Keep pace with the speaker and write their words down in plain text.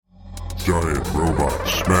Giant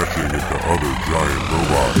robots smashing into other giant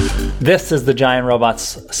robots. This is the Giant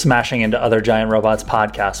Robots Smashing into Other Giant Robots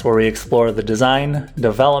podcast, where we explore the design,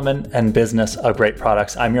 development, and business of great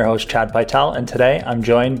products. I'm your host, Chad Pytel, and today I'm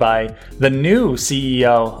joined by the new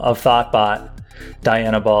CEO of Thoughtbot,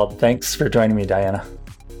 Diana Bald. Thanks for joining me, Diana.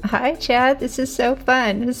 Hi, Chad. This is so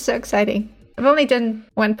fun. This is so exciting. I've only done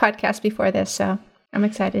one podcast before this, so I'm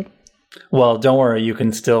excited. Well, don't worry. You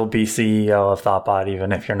can still be CEO of Thoughtbot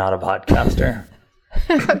even if you're not a podcaster.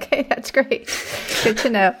 Okay, that's great. Good to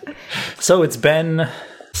know. So it's been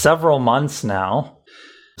several months now.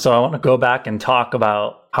 So I want to go back and talk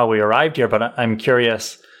about how we arrived here, but I'm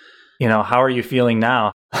curious, how are you feeling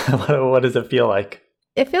now? What does it feel like?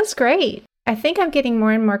 It feels great. I think I'm getting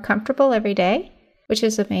more and more comfortable every day, which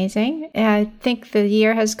is amazing. And I think the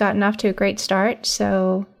year has gotten off to a great start,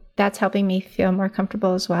 so that's helping me feel more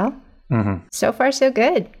comfortable as well. Mm-hmm. So far, so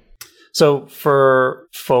good. So for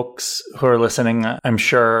folks who are listening, I'm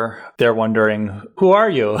sure they're wondering, who are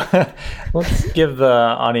you? Let's give the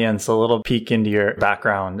audience a little peek into your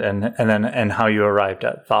background and how you arrived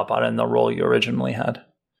at Thoughtbot and the role you originally had.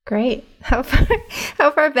 Great. How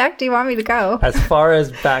far back do you want me to go? As far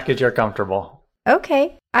as back as you're comfortable.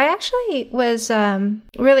 Okay. I actually was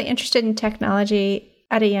really interested in technology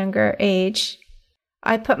at a younger age.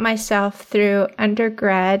 I put myself through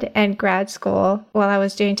undergrad and grad school while I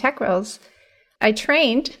was doing tech roles. I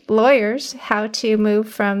trained lawyers how to move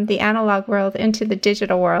from the analog world into the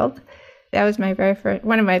digital world. That was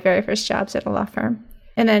one of my very first jobs at a law firm.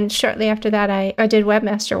 And then shortly after that, I did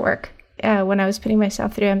webmaster work when I was putting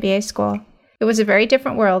myself through MBA school. It was a very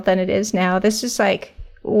different world than it is now. This is like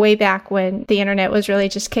way back when the internet was really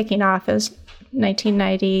just kicking off. It was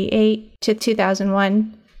 1998 to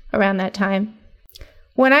 2001, around that time.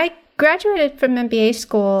 When I graduated from MBA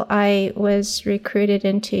school, I was recruited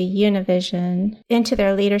into Univision, into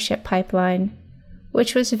their leadership pipeline,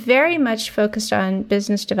 which was very much focused on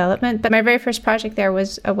business development. But my very first project there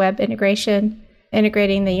was a web integration,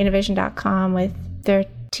 integrating the Univision.com with their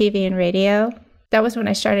TV and radio. That was when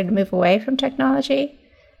I started to move away from technology.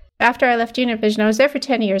 After I left Univision, I was there for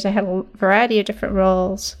 10 years. I had a variety of different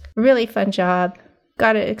roles, really fun job,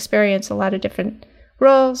 got to experience a lot of different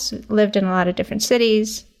roles, lived in a lot of different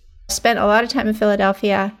cities, spent a lot of time in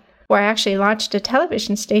Philadelphia, where I actually launched a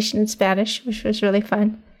television station in Spanish, which was really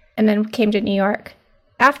fun, and then came to New York.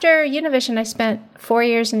 After Univision, I spent 4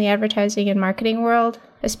 years in the advertising and marketing world.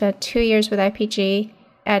 I spent 2 years with IPG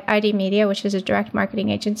at ID Media, which is a direct marketing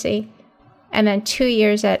agency, and then 2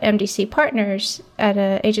 years at MDC Partners at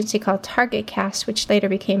an agency called TargetCast, which later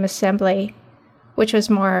became Assembly, which was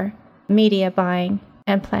more media buying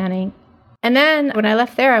and planning. And then when I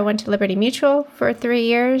left there, I went to Liberty Mutual for 3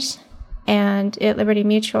 years. And at Liberty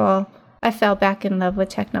Mutual, I fell back in love with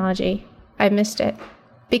technology. I missed it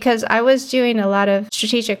because I was doing a lot of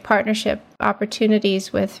strategic partnership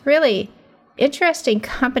opportunities with really interesting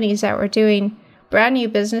companies that were doing brand new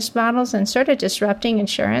business models and sort of disrupting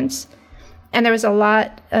insurance. And there was a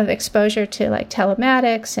lot of exposure to like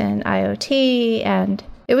telematics and IoT, and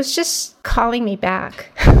it was just calling me back.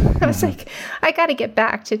 I was like, I got to get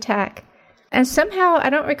back to tech. And somehow, I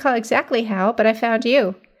don't recall exactly how, but I found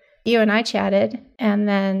you. You and I chatted, and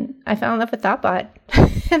then I fell in love with Thoughtbot.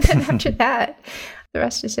 And then after that, the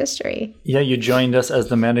rest is history. Yeah, you joined us as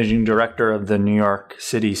the managing director of the New York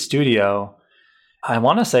City studio. I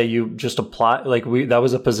want to say you just applied, that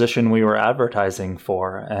was a position we were advertising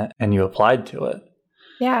for, and you applied to it.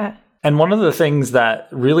 Yeah. And one of the things that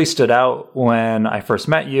really stood out when I first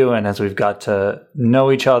met you, and as we've got to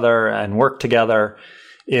know each other and work together,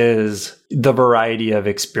 is the variety of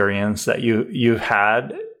experience that you've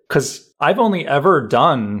had. Because I've only ever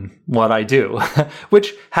done what I do,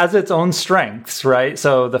 which has its own strengths, right?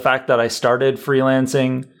 So the fact that I started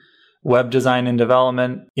freelancing web design and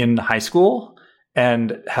development in high school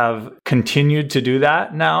and have continued to do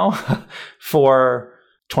that now for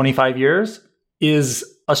 25 years is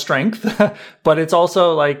a strength. But it's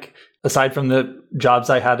also like, aside from the jobs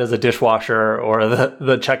I had as a dishwasher or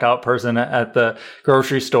the checkout person at the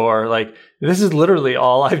grocery store, like this is literally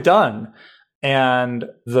all I've done. And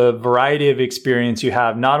the variety of experience you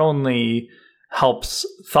have not only helps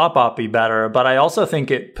Thoughtbot be better, but I also think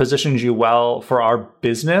it positions you well for our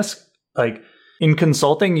business. Like in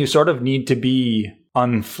consulting, you sort of need to be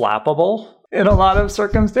unflappable in a lot of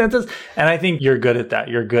circumstances. And I think you're good at that.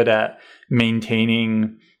 You're good at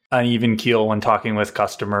maintaining an even keel when talking with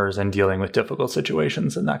customers and dealing with difficult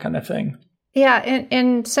situations and that kind of thing. Yeah,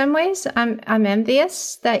 in some ways, I'm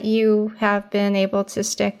envious that you have been able to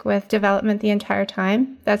stick with development the entire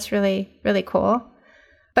time. That's really, really cool.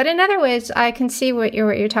 But in other ways, I can see what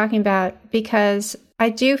you're talking about, because I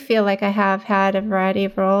do feel like I have had a variety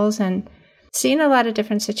of roles and seen a lot of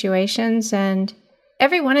different situations. And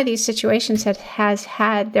every one of these situations has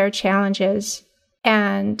had their challenges.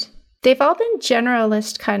 And they've all been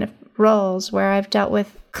generalist kind of roles where I've dealt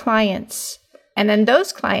with clients. And then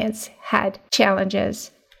those clients had challenges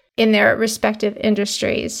in their respective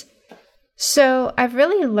industries. So I've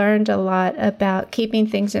really learned a lot about keeping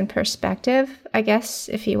things in perspective, I guess,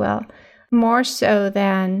 if you will, more so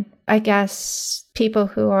than, I guess, people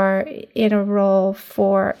who are in a role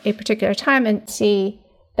for a particular time and see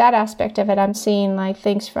that aspect of it. I'm seeing like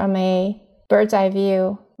things from a bird's eye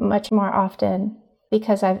view much more often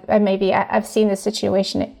because I've seen the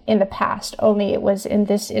situation in the past, only it was in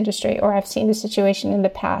this industry, or I've seen the situation in the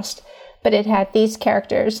past, but it had these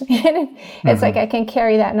characters. It's like I can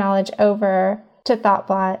carry that knowledge over to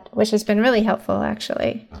Thoughtbot, which has been really helpful,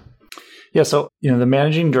 actually. Yeah, so, the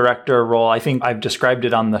managing director role, I think I've described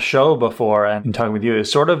it on the show before and in talking with you, is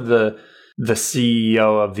sort of the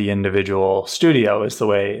CEO of the individual studio is the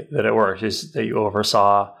way that it works, is that you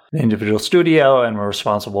oversaw the individual studio and were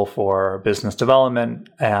responsible for business development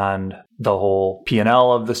and the whole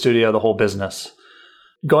P&L of the studio, the whole business.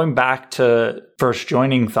 Going back to first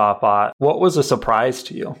joining Thoughtbot, what was a surprise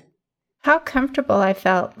to you? How comfortable I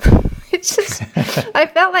felt. I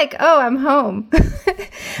felt like, oh, I'm home.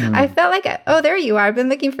 I felt like, oh, there you are. I've been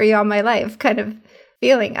looking for you all my life kind of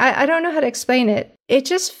feeling. I don't know how to explain it. It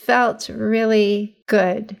just felt really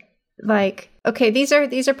good. Like, okay, these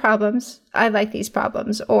are problems. I like these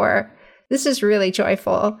problems. Or this is really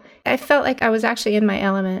joyful. I felt like I was actually in my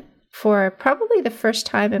element for probably the first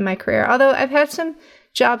time in my career. Although I've had some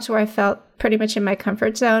jobs where I felt pretty much in my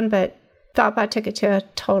comfort zone, but Thoughtbot took it to a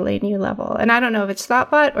totally new level. And I don't know if it's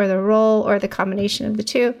Thoughtbot or the role or the combination of the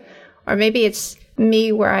two, or maybe it's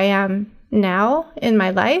me where I am now in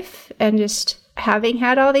my life and just having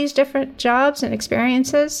had all these different jobs and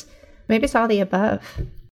experiences. Maybe it's all the above.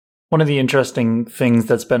 One of the interesting things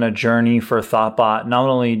that's been a journey for Thoughtbot, not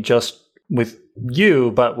only just with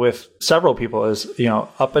you, but with several people is,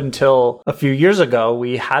 up until a few years ago,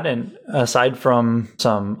 we hadn't, aside from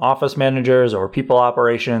some office managers or people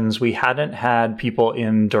operations, we hadn't had people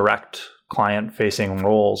in direct client-facing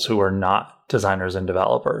roles who are not designers and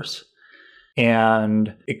developers.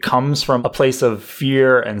 And it comes from a place of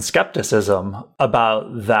fear and skepticism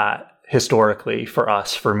about that historically for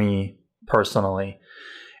us, for me personally.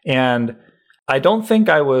 And I don't think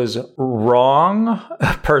I was wrong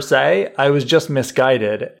per se. I was just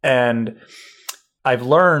misguided. And I've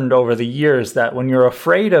learned over the years that when you're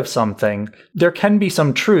afraid of something, there can be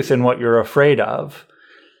some truth in what you're afraid of.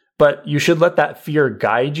 But you should let that fear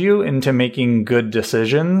guide you into making good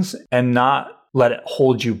decisions and not let it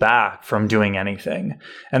hold you back from doing anything.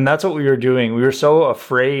 And that's what we were doing. We were so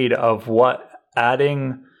afraid of what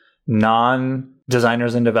adding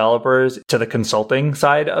non-designers and developers to the consulting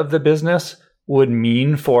side of the business would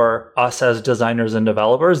mean for us as designers and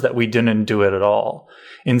developers that we didn't do it at all.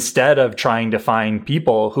 Instead of trying to find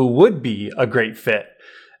people who would be a great fit,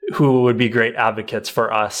 who would be great advocates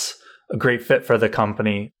for us, a great fit for the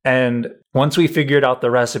company. And once we figured out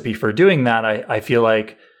the recipe for doing that, I feel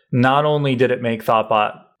like not only did it make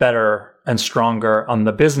Thoughtbot better and stronger on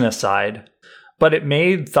the business side, but it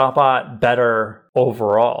made Thoughtbot better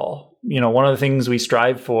overall. One of the things we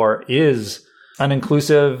strive for is an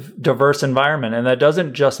inclusive, diverse environment. And that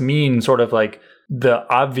doesn't just mean sort of like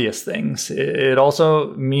the obvious things. It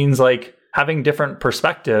also means like having different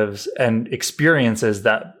perspectives and experiences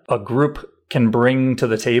that a group can bring to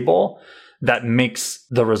the table that makes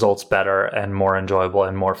the results better and more enjoyable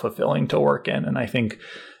and more fulfilling to work in. And I think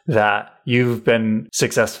that you've been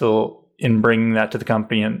successful in bringing that to the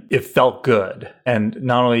company, and it felt good. And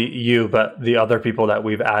not only you, but the other people that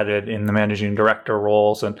we've added in the managing director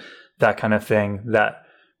roles and that kind of thing that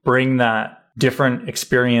bring that different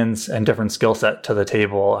experience and different skill set to the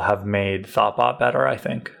table have made Thoughtbot better, I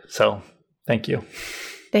think. So thank you.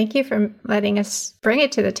 Thank you for letting us bring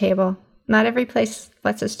it to the table. Not every place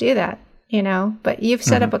lets us do that, but you've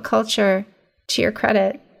set up a culture, to your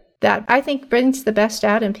credit, that I think brings the best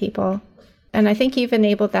out in people. And I think you've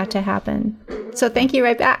enabled that to happen. So thank you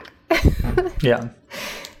right back. Yeah.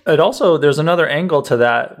 There's another angle to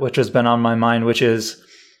that, which has been on my mind, which is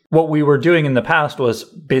what we were doing in the past was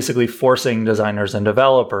basically forcing designers and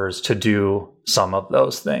developers to do some of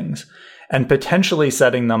those things and potentially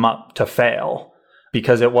setting them up to fail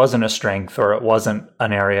because it wasn't a strength or it wasn't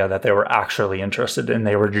an area that they were actually interested in.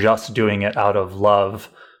 They were just doing it out of love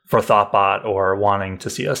for Thoughtbot or wanting to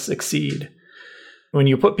see us succeed. When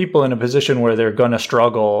you put people in a position where they're going to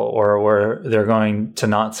struggle or where they're going to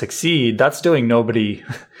not succeed, that's doing nobody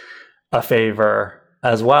a favor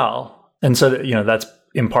as well. And so, that's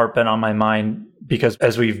in part been on my mind because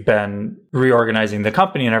as we've been reorganizing the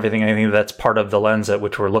company and everything, I think that's part of the lens at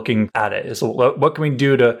which we're looking at it is what can we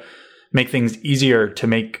do to make things easier to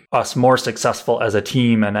make us more successful as a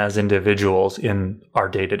team and as individuals in our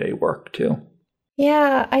day-to-day work too.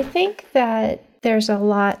 Yeah, I think that there's a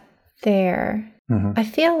lot there. Mm-hmm. I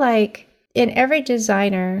feel like in every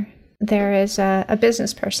designer, there is a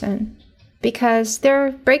business person because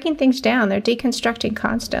they're breaking things down. They're deconstructing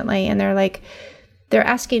constantly. And they're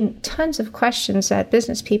asking tons of questions that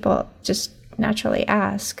business people just naturally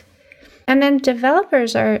ask. And then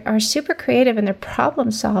developers are super creative and they're problem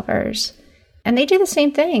solvers. And they do the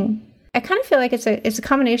same thing. I kind of feel like it's a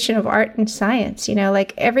combination of art and science.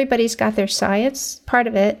 Like everybody's got their science part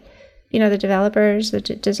of it. The developers, the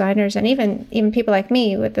designers, and even people like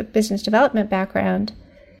me with the business development background.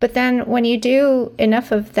 But then when you do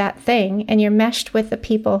enough of that thing and you're meshed with the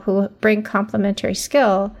people who bring complementary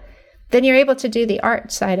skill, then you're able to do the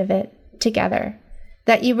art side of it together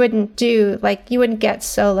that you wouldn't do, like you wouldn't get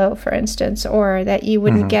solo, for instance, or that you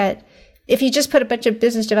wouldn't get if you just put a bunch of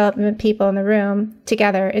business development people in the room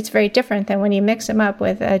together. It's very different than when you mix them up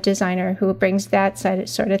with a designer who brings that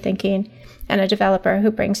sort of thinking and a developer who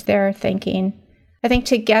brings their thinking. I think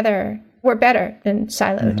together we're better than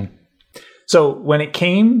siloed. Mm-hmm. So when it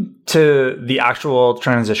came to the actual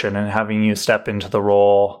transition and having you step into the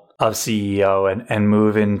role of CEO and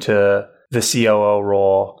move into the COO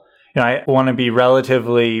role, I want to be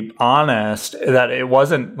relatively honest that it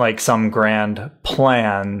wasn't like some grand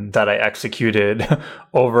plan that I executed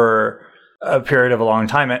over a period of a long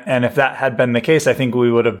time. And if that had been the case, I think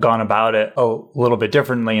we would have gone about it a little bit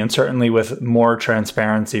differently and certainly with more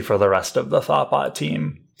transparency for the rest of the Thoughtbot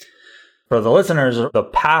team. For the listeners, the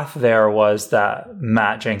path there was that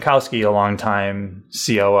Matt Jankowski, a longtime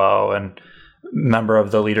COO and member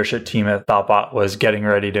of the leadership team at Thoughtbot, was getting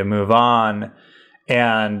ready to move on.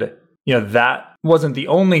 And, that wasn't the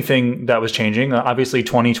only thing that was changing. Obviously,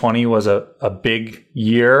 2020 was a big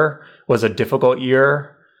year, was a difficult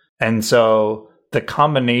year. And so the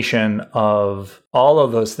combination of all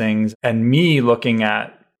of those things and me looking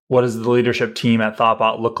at what does the leadership team at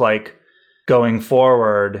Thoughtbot look like going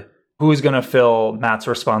forward, who's going to fill Matt's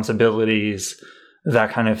responsibilities,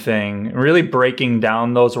 that kind of thing, really breaking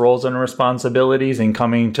down those roles and responsibilities and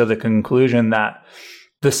coming to the conclusion that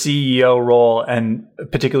the CEO role and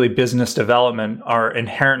particularly business development are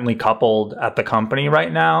inherently coupled at the company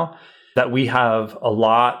right now, that we have a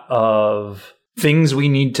lot of things we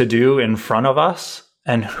need to do in front of us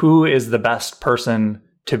and who is the best person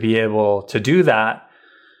to be able to do that,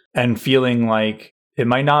 and feeling like it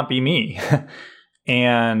might not be me.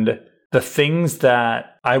 And the things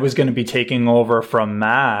that I was going to be taking over from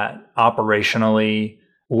Matt operationally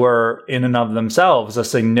were in and of themselves a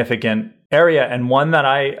significant area, and one that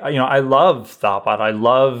I love Thoughtbot. I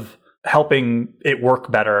love helping it work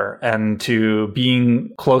better and to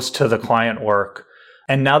being close to the client work.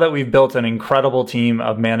 And now that we've built an incredible team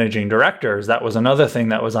of managing directors, that was another thing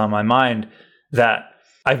that was on my mind, that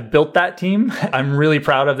I've built that team. I'm really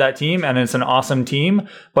proud of that team and it's an awesome team,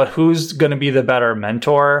 but who's going to be the better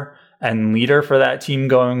mentor and leader for that team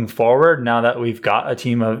going forward now that we've got a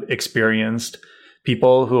team of experienced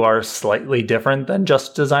people who are slightly different than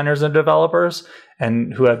just designers and developers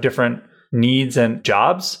and who have different needs and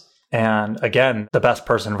jobs. And again, the best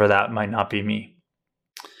person for that might not be me.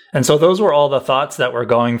 And so those were all the thoughts that were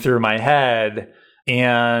going through my head.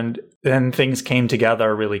 And then things came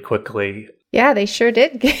together really quickly. Yeah, they sure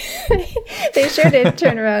did. They sure did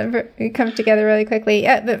turn around and come together really quickly.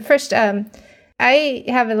 Yeah, but first, I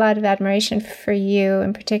have a lot of admiration for you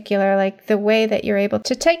in particular, like the way that you're able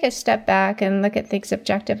to take a step back and look at things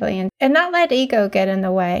objectively and not let ego get in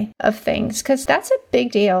the way of things, because that's a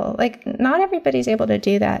big deal. Like not everybody's able to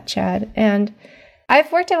do that, Chad. And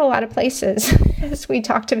I've worked at a lot of places, as we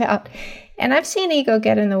talked about, and I've seen ego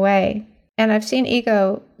get in the way, and I've seen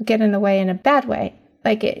ego get in the way in a bad way.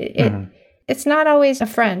 Like it's not always a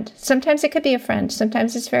friend. Sometimes it could be a friend.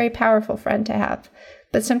 Sometimes it's a very powerful friend to have.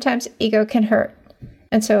 But sometimes ego can hurt.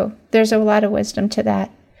 And so there's a lot of wisdom to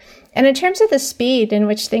that. And in terms of the speed in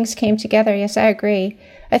which things came together, yes, I agree.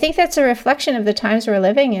 I think that's a reflection of the times we're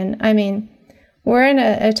living in. I mean, we're in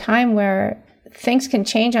a time where things can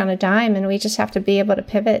change on a dime, and we just have to be able to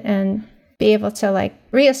pivot and be able to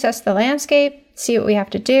reassess the landscape, see what we have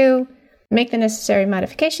to do, make the necessary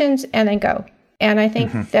modifications, and then go. And I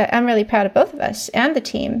think that I'm really proud of both of us and the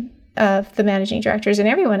team of the managing directors and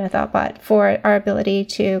everyone at Thoughtbot for our ability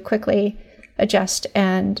to quickly adjust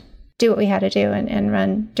and do what we had to do and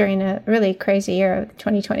run during a really crazy year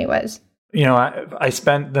 2020 was. I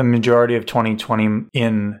spent the majority of 2020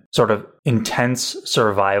 in sort of intense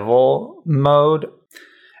survival mode.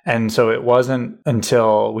 And so it wasn't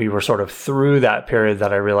until we were sort of through that period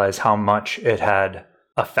that I realized how much it had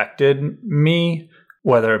affected me,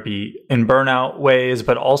 whether it be in burnout ways,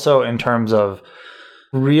 but also in terms of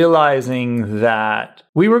realizing that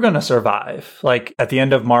we were going to survive. Like at the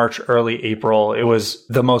end of March, early April, it was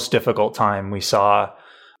the most difficult time. We saw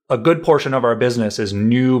a good portion of our business is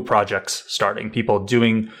new projects starting, people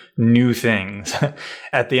doing new things.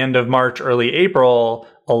 At the end of March, early April,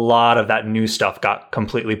 a lot of that new stuff got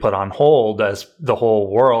completely put on hold as the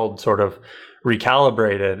whole world sort of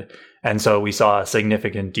recalibrated. And so we saw a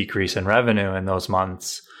significant decrease in revenue in those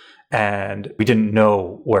months, and we didn't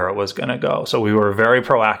know where it was going to go. So we were very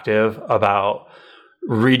proactive about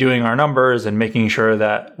redoing our numbers and making sure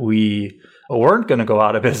that we weren't going to go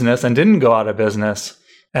out of business and didn't go out of business.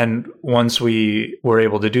 And once we were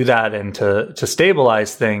able to do that and to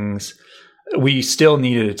stabilize things, we still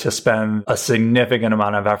needed to spend a significant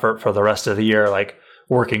amount of effort for the rest of the year, like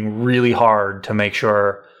working really hard to make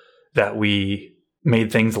sure that we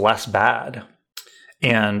made things less bad.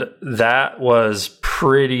 And that was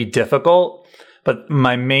pretty difficult. But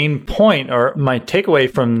my main point or my takeaway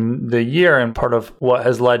from the year and part of what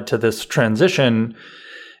has led to this transition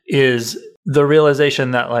is the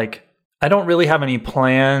realization that like, I don't really have any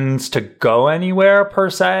plans to go anywhere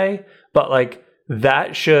per se, but like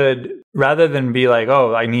that should, rather than be like,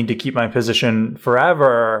 oh, I need to keep my position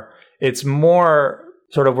forever, it's more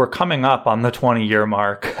sort of we're coming up on the 20-year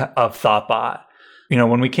mark of Thoughtbot.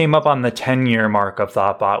 When we came up on the 10-year mark of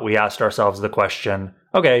Thoughtbot, we asked ourselves the question,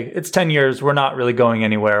 okay, it's 10 years, we're not really going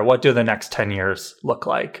anywhere. What do the next 10 years look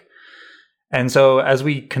like? And so as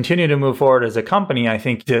we continue to move forward as a company, I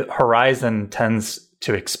think the horizon tends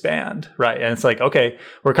to expand, right? And it's like, okay,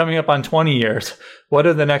 we're coming up on 20 years. What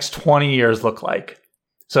do the next 20 years look like?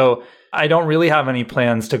 So I don't really have any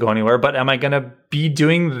plans to go anywhere, but am I going to be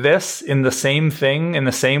doing this in the same thing, in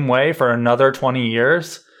the same way for another 20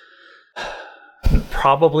 years?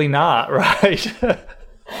 Probably not, right?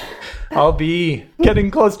 I'll be getting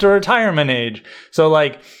close to retirement age. So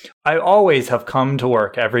like, I always have come to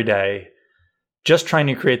work every day just trying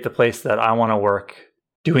to create the place that I want to work,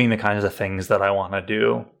 doing the kinds of things that I want to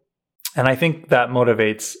do. And I think that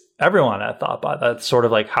motivates everyone at Thoughtbot. That's sort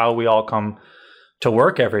of like how we all come to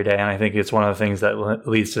work every day. And I think it's one of the things that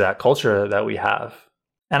leads to that culture that we have.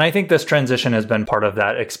 And I think this transition has been part of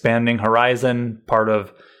that expanding horizon, part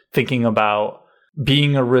of thinking about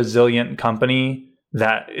being a resilient company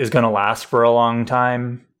that is going to last for a long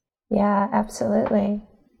time. Yeah, absolutely.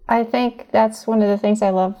 I think that's one of the things I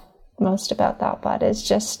love most about Thoughtbot is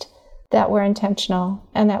just that we're intentional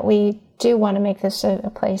and that we do want to make this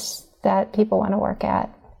a place that people want to work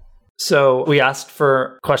at. So we asked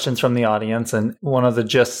for questions from the audience, and one of the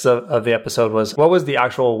gists of the episode was, what was the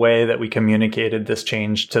actual way that we communicated this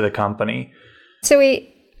change to the company? So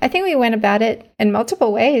I think we went about it in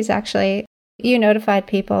multiple ways, actually. You notified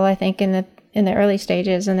people, I think, in the early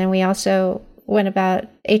stages, and then we also went about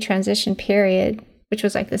a transition period, which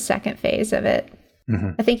was like the second phase of it.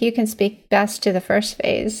 Mm-hmm. I think you can speak best to the first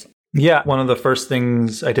phase. Yeah, one of the first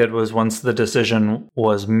things I did was once the decision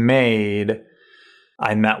was made,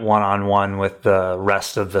 I met one-on-one with the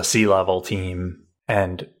rest of the C-level team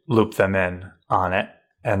and looped them in on it.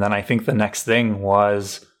 And then I think the next thing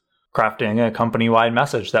was crafting a company-wide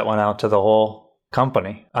message that went out to the whole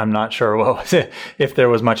company. I'm not sure if there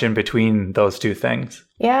was much in between those two things.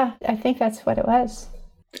 Yeah, I think that's what it was.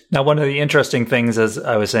 Now, one of the interesting things, as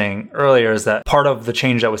I was saying earlier, is that part of the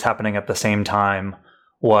change that was happening at the same time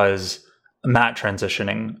was Matt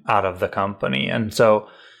transitioning out of the company. And so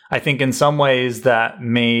I think in some ways that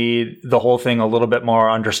made the whole thing a little bit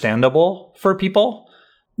more understandable for people.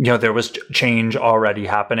 There was change already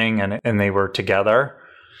happening and they were together.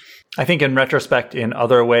 I think in retrospect, in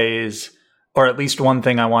other ways, or at least one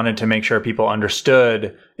thing I wanted to make sure people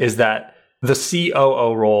understood is that the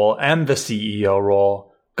COO role and the CEO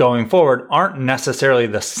role going forward aren't necessarily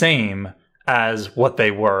the same as what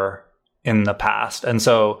they were in the past. And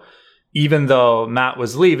so even though Matt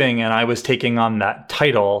was leaving and I was taking on that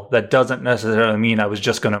title, that doesn't necessarily mean I was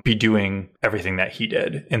just going to be doing everything that he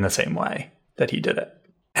did in the same way that he did it.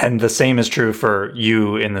 And the same is true for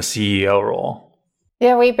you in the CEO role.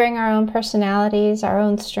 Yeah, we bring our own personalities, our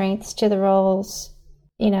own strengths to the roles.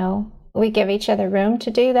 We give each other room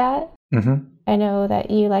to do that. Mm-hmm. I know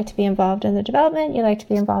that you like to be involved in the development. You like to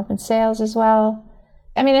be involved in sales as well.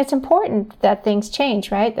 I mean, it's important that things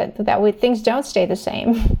change, right? That things don't stay the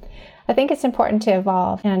same. I think it's important to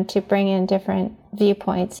evolve and to bring in different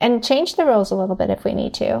viewpoints and change the roles a little bit if we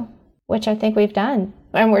need to, which I think we've done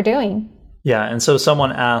and we're doing. Yeah. And so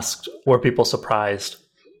someone asked, were people surprised?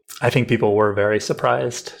 I think people were very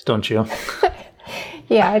surprised, don't you?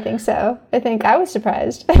 Yeah, I think so. I think I was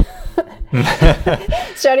surprised.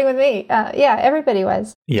 Starting with me. Yeah, everybody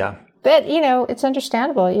was. Yeah. But, it's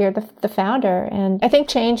understandable. You're the founder. And I think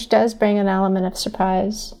change does bring an element of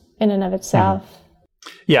surprise in and of itself. Mm-hmm.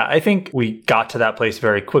 Yeah, I think we got to that place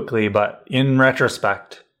very quickly. But in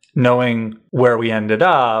retrospect, knowing where we ended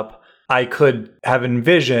up, I could have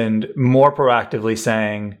envisioned more proactively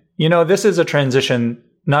saying, this is a transition,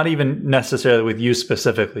 not even necessarily with you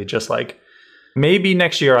specifically, just like, maybe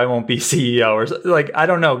next year I won't be CEO or I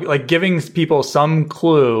don't know, giving people some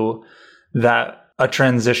clue that a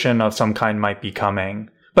transition of some kind might be coming.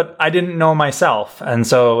 But I didn't know myself. And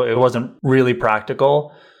so it wasn't really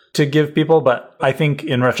practical to give people. But I think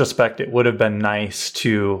in retrospect, it would have been nice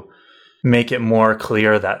to make it more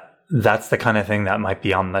clear that that's the kind of thing that might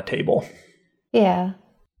be on the table. Yeah.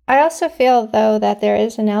 I also feel, though, that there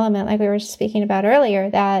is an element, like we were speaking about earlier,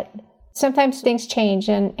 that sometimes things change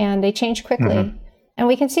and they change quickly. Mm-hmm. And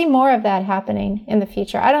we can see more of that happening in the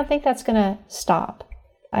future. I don't think that's going to stop.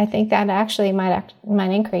 I think that actually might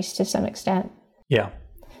increase to some extent. Yeah.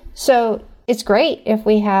 So it's great if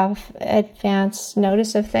we have advance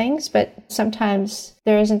notice of things, but sometimes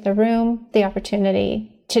there isn't the room, the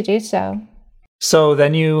opportunity to do so. So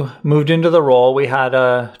then you moved into the role. We had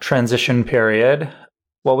a transition period.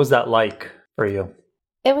 What was that like for you?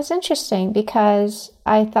 It was interesting because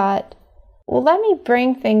I thought, well, let me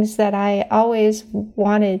bring things that I always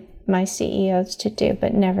wanted my CEOs to do,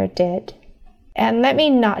 but never did. And let me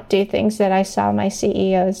not do things that I saw my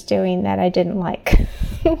CEOs doing that I didn't like.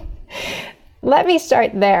 Let me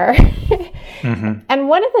start there. Mm-hmm. And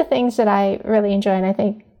one of the things that I really enjoy, and I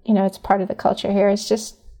think, it's part of the culture here, is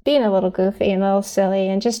just being a little goofy and a little silly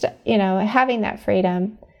and just, having that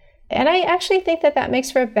freedom. And I actually think that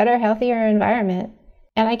makes for a better, healthier environment.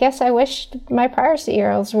 And I guess I wish my prior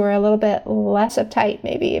CEOs were a little bit less uptight,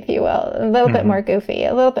 maybe, if you will, a little bit more goofy,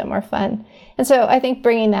 a little bit more fun. And so I think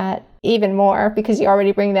bringing that even more, because you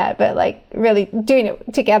already bring that, but really doing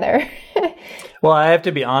it together. Well, I have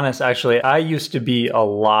to be honest, actually, I used to be a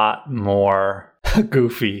lot more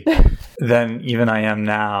goofy than even I am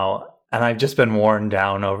now. And I've just been worn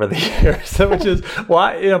down over the years. So which is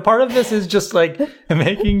why, part of this is just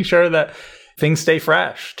making sure that things stay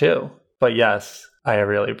fresh too. But yes, I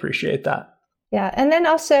really appreciate that. Yeah. And then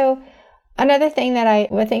also another thing that I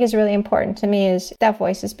would think is really important to me is that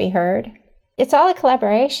voices be heard. It's all a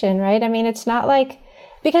collaboration, right? I mean, it's not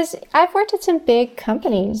because I've worked at some big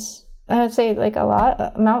companies. I would say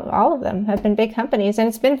all of them have been big companies, and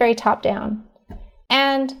it's been very top down.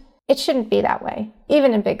 And it shouldn't be that way,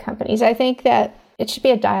 even in big companies. I think that it should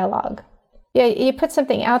be a dialogue. Yeah, you put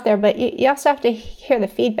something out there, but you also have to hear the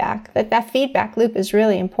feedback. That feedback loop is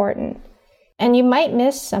really important. And you might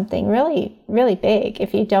miss something really, really big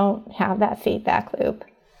if you don't have that feedback loop.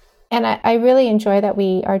 And I really enjoy that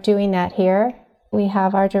we are doing that here. We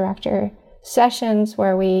have our director sessions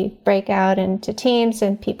where we break out into teams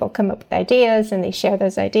and people come up with ideas and they share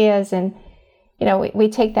those ideas. And, we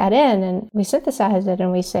take that in and we synthesize it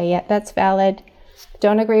and we say, yeah, that's valid.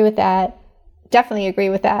 Don't agree with that. Definitely agree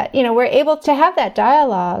with that. We're able to have that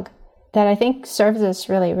dialogue that I think serves us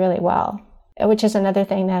really, really well, which is another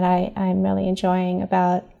thing that I'm really enjoying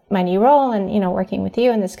about my new role and, working with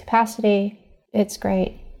you in this capacity. It's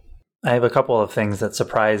great. I have a couple of things that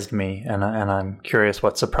surprised me, and I'm curious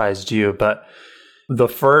what surprised you. But the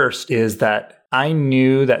first is that I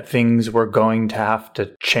knew that things were going to have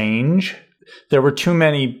to change. There were too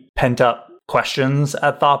many pent-up questions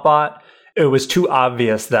at Thoughtbot. It was too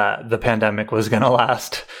obvious that the pandemic was going to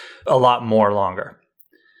last a lot more longer.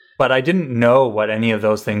 But I didn't know what any of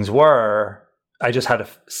those things were. I just had a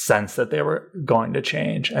sense that they were going to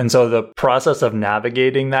change. And so the process of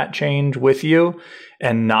navigating that change with you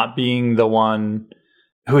and not being the one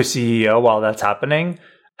who is CEO while that's happening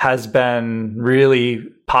has been really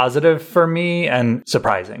positive for me and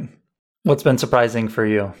surprising. What's been surprising for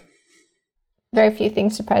you? Very few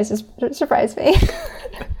things surprise me.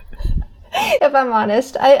 If I'm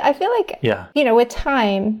honest, I feel like, with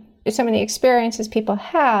time, so many experiences people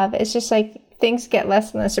have, it's just things get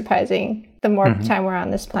less and less surprising the more time we're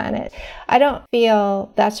on this planet. I don't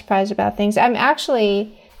feel that surprised about things. I'm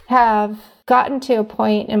actually have gotten to a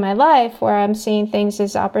point in my life where I'm seeing things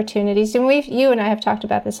as opportunities. And you and I have talked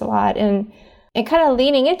about this a lot, and kind of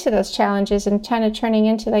leaning into those challenges and kind of turning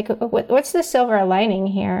into what's the silver lining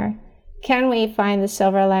here? Can we find the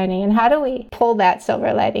silver lining? And how do we pull that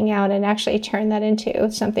silver lining out and actually turn that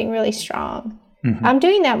into something really strong? Mm-hmm. I'm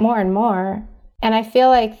doing that more and more. And I feel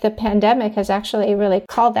like the pandemic has actually really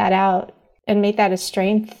called that out and made that a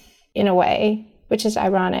strength in a way, which is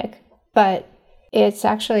ironic, but it's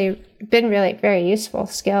actually been really very useful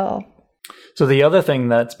skill. So the other thing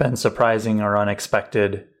that's been surprising or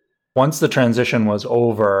unexpected, once the transition was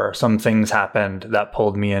over, some things happened that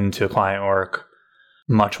pulled me into client work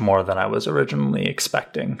much more than I was originally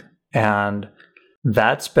expecting. And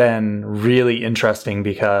that's been really interesting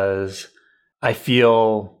because I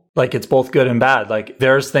feel like it's both good and bad. Like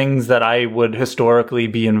there's things that I would historically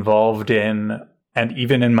be involved in, and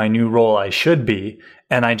even in my new role, I should be,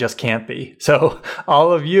 and I just can't be. So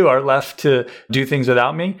all of you are left to do things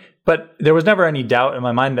without me. But there was never any doubt in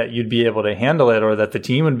my mind that you'd be able to handle it or that the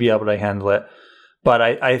team would be able to handle it. But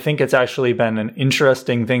I think it's actually been an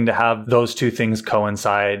interesting thing to have those two things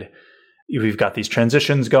coincide. We've got these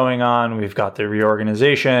transitions going on, we've got the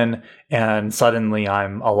reorganization, and suddenly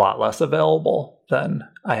I'm a lot less available than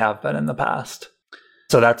I have been in the past.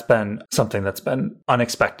 So that's been something that's been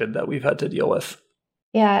unexpected that we've had to deal with.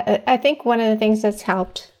 Yeah, I think one of the things that's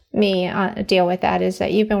helped me deal with that is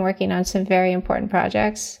that you've been working on some very important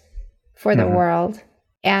projects for the world,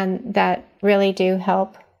 and that really do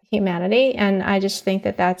help humanity. And I just think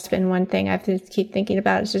that that's been one thing I have to keep thinking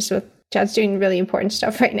about, is just with Chad's doing really important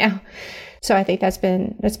stuff right now. So I think that's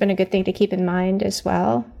been a good thing to keep in mind as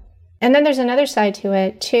well. And then there's another side to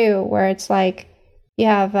it too, where it's like you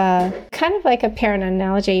have kind of like a parent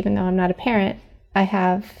analogy, even though I'm not a parent. I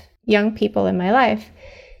have young people in my life.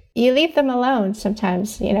 You leave them alone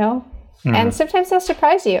sometimes, and sometimes they'll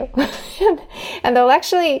surprise you and they'll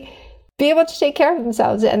actually be able to take care of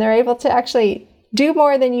themselves, and they're able to actually do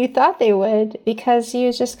more than you thought they would because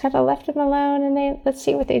you just kind of left them alone and let's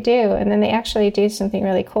see what they do. And then they actually do something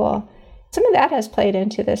really cool. Some of that has played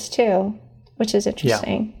into this too, which is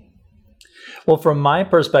interesting. Yeah. Well, from my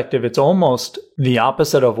perspective, it's almost the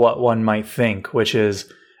opposite of what one might think, which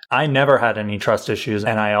is I never had any trust issues,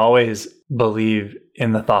 and I always believed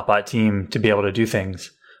in the Thoughtbot team to be able to do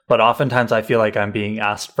things. But oftentimes I feel like I'm being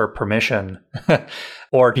asked for permission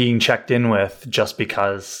or being checked in with just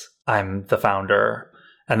because I'm the founder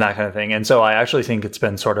and that kind of thing. And so I actually think it's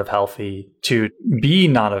been sort of healthy to be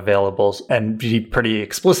not available and be pretty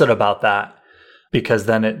explicit about that, because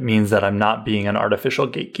then it means that I'm not being an artificial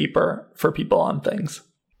gatekeeper for people on things.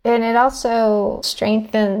 And it also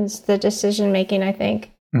strengthens the decision making, I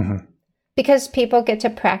think, because people get to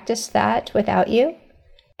practice that without you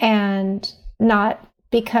and not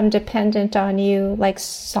become dependent on you, like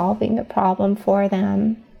solving the problem for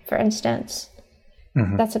them, for instance.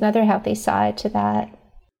 That's another healthy side to that.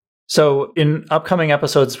 So in upcoming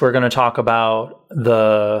episodes, we're going to talk about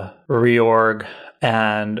the reorg,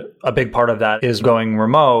 and a big part of that is going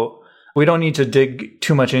remote. We don't need to dig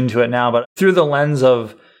too much into it now, but through the lens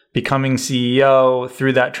of becoming CEO,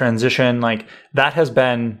 through that transition, like that has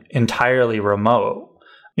been entirely remote.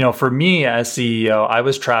 For me as CEO, I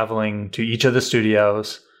was traveling to each of the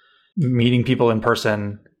studios, meeting people in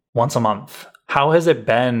person once a month. How has it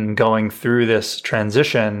been going through this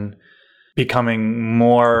transition, becoming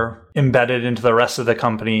more embedded into the rest of the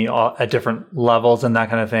company at different levels and that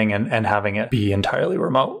kind of thing, and having it be entirely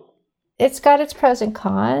remote? It's got its pros and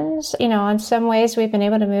cons. In some ways we've been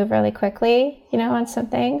able to move really quickly, on some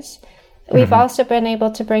things. We've also been able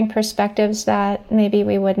to bring perspectives that maybe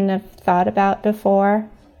we wouldn't have thought about before.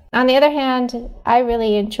 On the other hand, I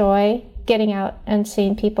really enjoy getting out and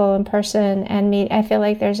seeing people in person and meet. I feel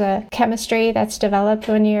like there's a chemistry that's developed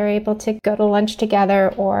when you're able to go to lunch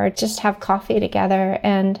together or just have coffee together,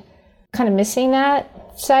 and kind of missing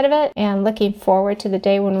that side of it and looking forward to the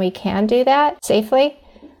day when we can do that safely,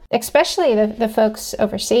 especially the folks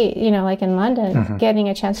overseas, like in London. Getting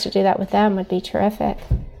a chance to do that with them would be terrific.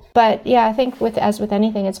 But yeah, I think as with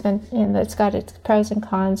anything, it's been, it's got its pros and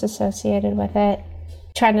cons associated with it.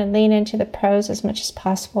 Trying to lean into the pros as much as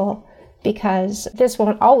possible, because this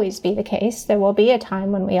won't always be the case. There will be a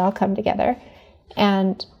time when we all come together,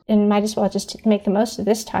 and might as well just make the most of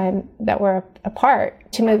this time that we're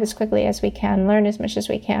apart to move as quickly as we can, learn as much as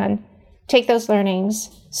we can, take those learnings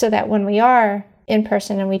so that when we are in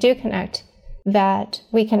person and we do connect, that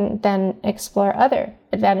we can then explore other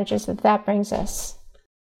advantages that brings us.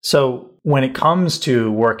 So when it comes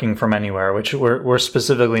to working from anywhere, which we're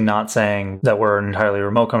specifically not saying that we're an entirely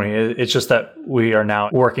remote company, it's just that we are now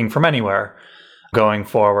working from anywhere going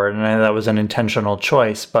forward. And that was an intentional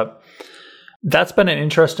choice. But that's been an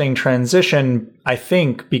interesting transition, I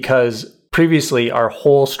think, because previously our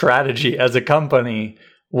whole strategy as a company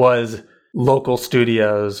was local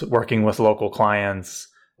studios working with local clients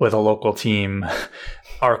with a local team.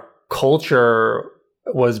 Our culture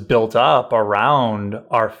was built up around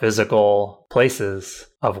our physical places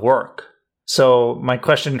of work. So my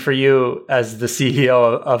question for you as the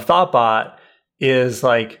CEO of Thoughtbot is,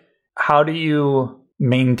 like, how do you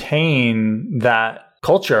maintain that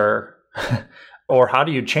culture or how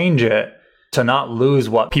do you change it to not lose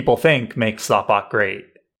what people think makes Thoughtbot great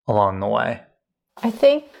along the way? I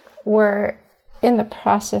think we're in the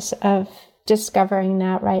process of discovering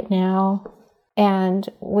that right now. And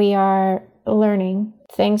we are learning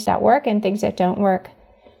things that work and things that don't work.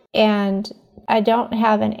 And I don't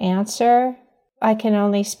have an answer. I can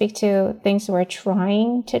only speak to things we're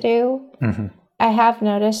trying to do. Mm-hmm. I have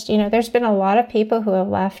noticed, there's been a lot of people who have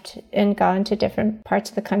left and gone to different parts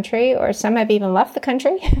of the country, or some have even left the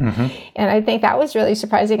country. Mm-hmm. And I think that was really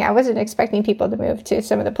surprising. I wasn't expecting people to move to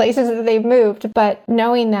some of the places that they've moved, but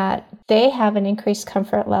knowing that they have an increased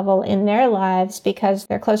comfort level in their lives because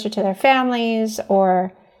they're closer to their families,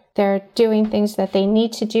 or they're doing things that they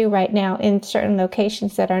need to do right now in certain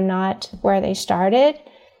locations that are not where they started,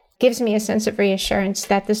 gives me a sense of reassurance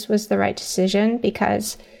that this was the right decision,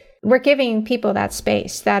 because we're giving people that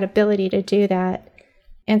space, that ability to do that.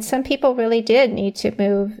 And some people really did need to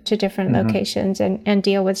move to different locations and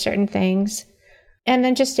deal with certain things. And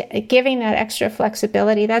then just giving that extra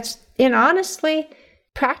flexibility, that's, honestly,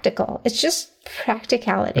 practical. It's just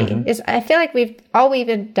practicality. I feel like all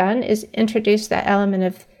we've done is introduce that element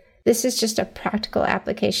of, this is just a practical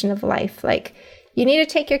application of life. Like, you need to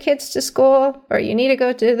take your kids to school, or you need to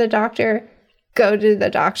go to the doctor, go to the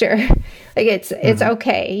doctor. Like, it's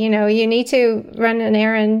okay. You need to run an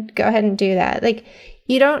errand, go ahead and do that. Like,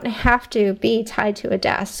 you don't have to be tied to a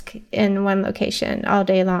desk in one location all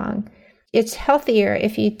day long. It's healthier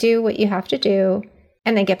if you do what you have to do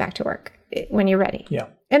and then get back to work when you're ready. Yeah.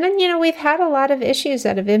 And then, we've had a lot of issues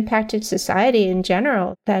that have impacted society in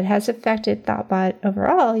general that has affected Thoughtbot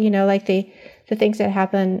overall, like the things that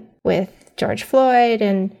happen with George Floyd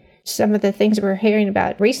and some of the things we're hearing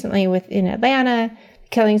about recently in Atlanta,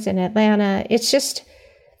 killings in Atlanta. It's just,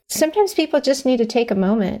 sometimes people just need to take a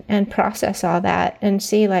moment and process all that and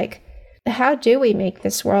see, like, how do we make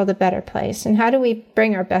this world a better place? And how do we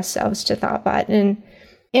bring our best selves to Thoughtbot? And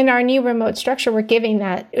in our new remote structure, we're giving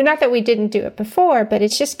that, not that we didn't do it before, but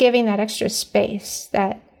it's just giving that extra space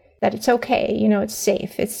that it's okay. It's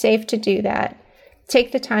safe. It's safe to do that.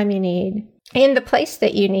 Take the time you need in the place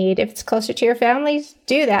that you need. If it's closer to your families,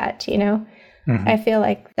 do that, I feel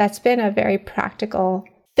like that's been a very practical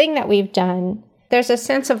thing that we've done. There's a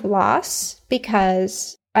sense of loss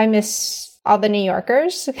because I miss all the New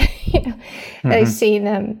Yorkers. I've seen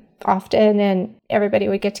them often, and everybody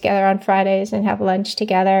would get together on Fridays and have lunch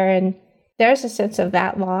together. And there's a sense of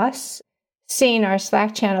that loss. Seeing our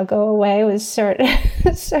Slack channel go away was sort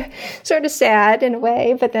of sad in a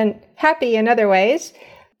way, but then happy in other ways.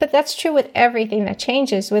 But that's true with everything that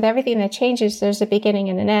changes. With everything that changes, there's a beginning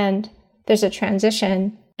and an end. There's a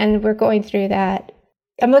transition, and we're going through that.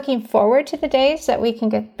 I'm looking forward to the days that we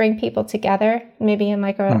can bring people together, maybe in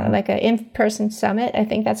like a in-person summit. I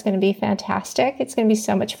think that's going to be fantastic. It's going to be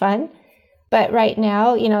so much fun. But right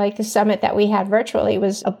now, like the summit that we had virtually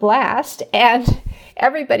was a blast, and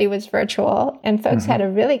everybody was virtual, and folks had a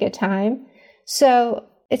really good time. So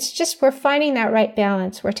it's just, we're finding that right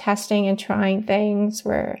balance. We're testing and trying things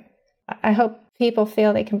where I hope people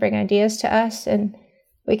feel they can bring ideas to us and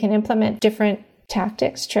we can implement different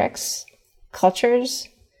tactics, tricks, cultures.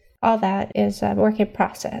 All that is a work in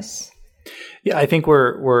process. Yeah, I think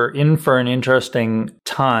we're in for an interesting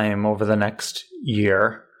time over the next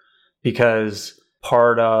year, because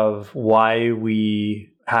part of why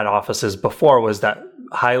we had offices before was that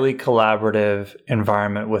highly collaborative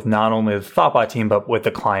environment with not only the Thoughtbot team, but with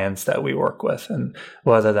the clients that we work with, and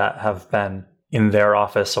whether that have been in their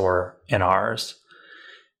office or in ours.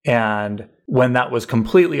 And when that was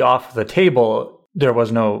completely off the table, there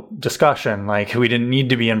was no discussion. Like, we didn't need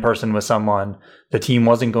to be in person with someone. The team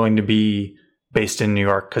wasn't going to be based in New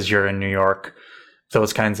York because you're in New York,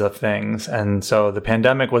 those kinds of things. And so the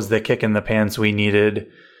pandemic was the kick in the pants we needed.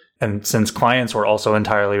 And since clients were also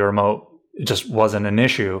entirely remote, it just wasn't an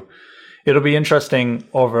issue. It'll be interesting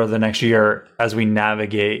over the next year as we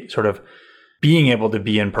navigate sort of being able to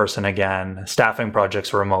be in person again, staffing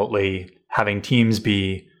projects remotely, having teams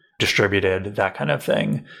be distributed, that kind of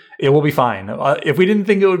thing. It will be fine. If we didn't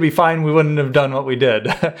think it would be fine, we wouldn't have done what we did.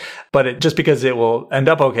 But just because it will end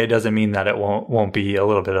up okay doesn't mean that it won't be a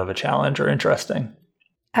little bit of a challenge or interesting.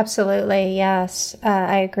 Absolutely. Yes,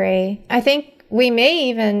 I agree. I think we may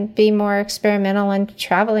even be more experimental in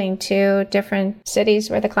traveling to different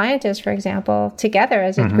cities where the client is, for example, together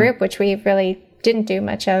as a group, which we really didn't do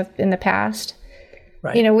much of in the past.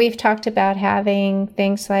 Right. We've talked about having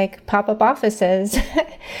things like pop-up offices,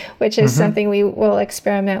 which is something we will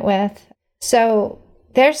experiment with. So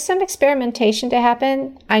there's some experimentation to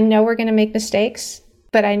happen. I know we're going to make mistakes.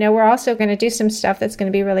 But I know we're also going to do some stuff that's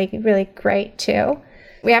going to be really, really great too.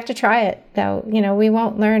 We have to try it though. We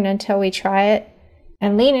won't learn until we try it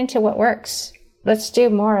and lean into what works. Let's do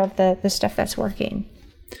more of the stuff that's working.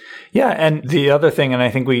 Yeah. And the other thing, and I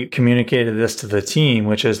think we communicated this to the team,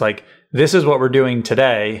 which is like, this is what we're doing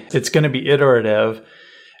today. It's going to be iterative.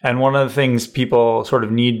 And one of the things people sort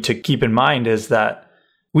of need to keep in mind is that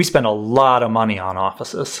we spend a lot of money on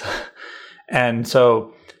offices. And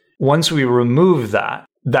so once we remove that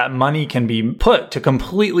money can be put to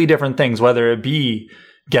completely different things, whether it be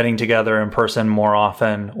getting together in person more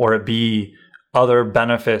often, or it be other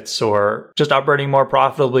benefits, or just operating more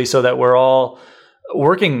profitably so that we're all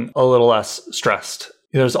working a little less stressed.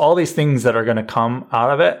 There's all these things that are going to come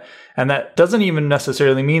out of it. And that doesn't even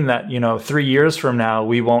necessarily mean that, 3 years from now,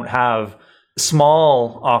 we won't have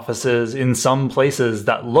small offices in some places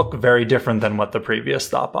that look very different than what the previous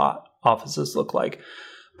Thoughtbot offices look like.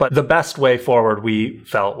 But the best way forward, we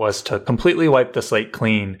felt, was to completely wipe the slate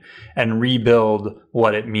clean and rebuild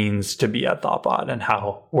what it means to be at Thoughtbot and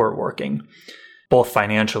how we're working, both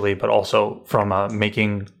financially, but also from a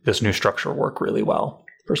making this new structure work really well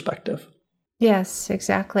perspective. Yes,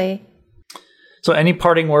 exactly. So any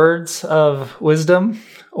parting words of wisdom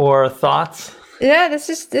or thoughts? Yeah,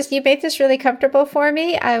 this you made this really comfortable for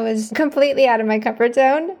me. I was completely out of my comfort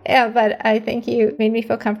zone, but I think you made me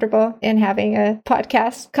feel comfortable in having a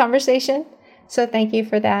podcast conversation. So thank you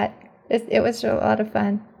for that. It was a lot of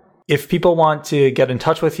fun. If people want to get in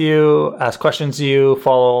touch with you, ask questions to you,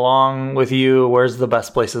 follow along with you, where's the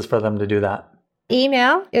best places for them to do that?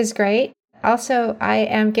 Email is great. Also, I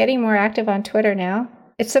am getting more active on Twitter now.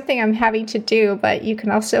 It's something I'm having to do, but you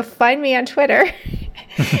can also find me on Twitter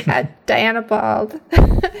at Diana Bald.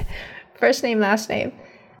 First name, last name.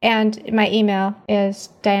 And my email is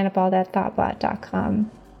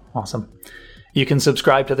dianabald@thoughtbot.com. Awesome. You can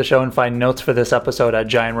subscribe to the show and find notes for this episode at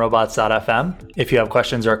giantrobots.fm. If you have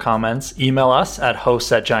questions or comments, email us at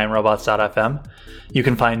hosts@giantrobots.fm. You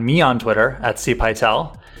can find me on Twitter at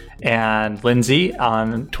cpytel and Lindsay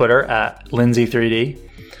on Twitter at Lindsay3D.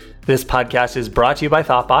 This podcast is brought to you by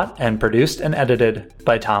Thoughtbot and produced and edited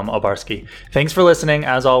by Tom Obarski. Thanks for listening,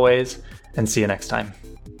 as always, and see you next time.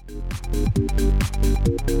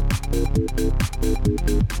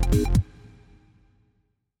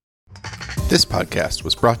 This podcast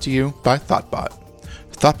was brought to you by Thoughtbot.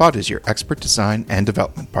 Thoughtbot is your expert design and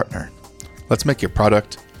development partner. Let's make your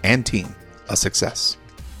product and team a success.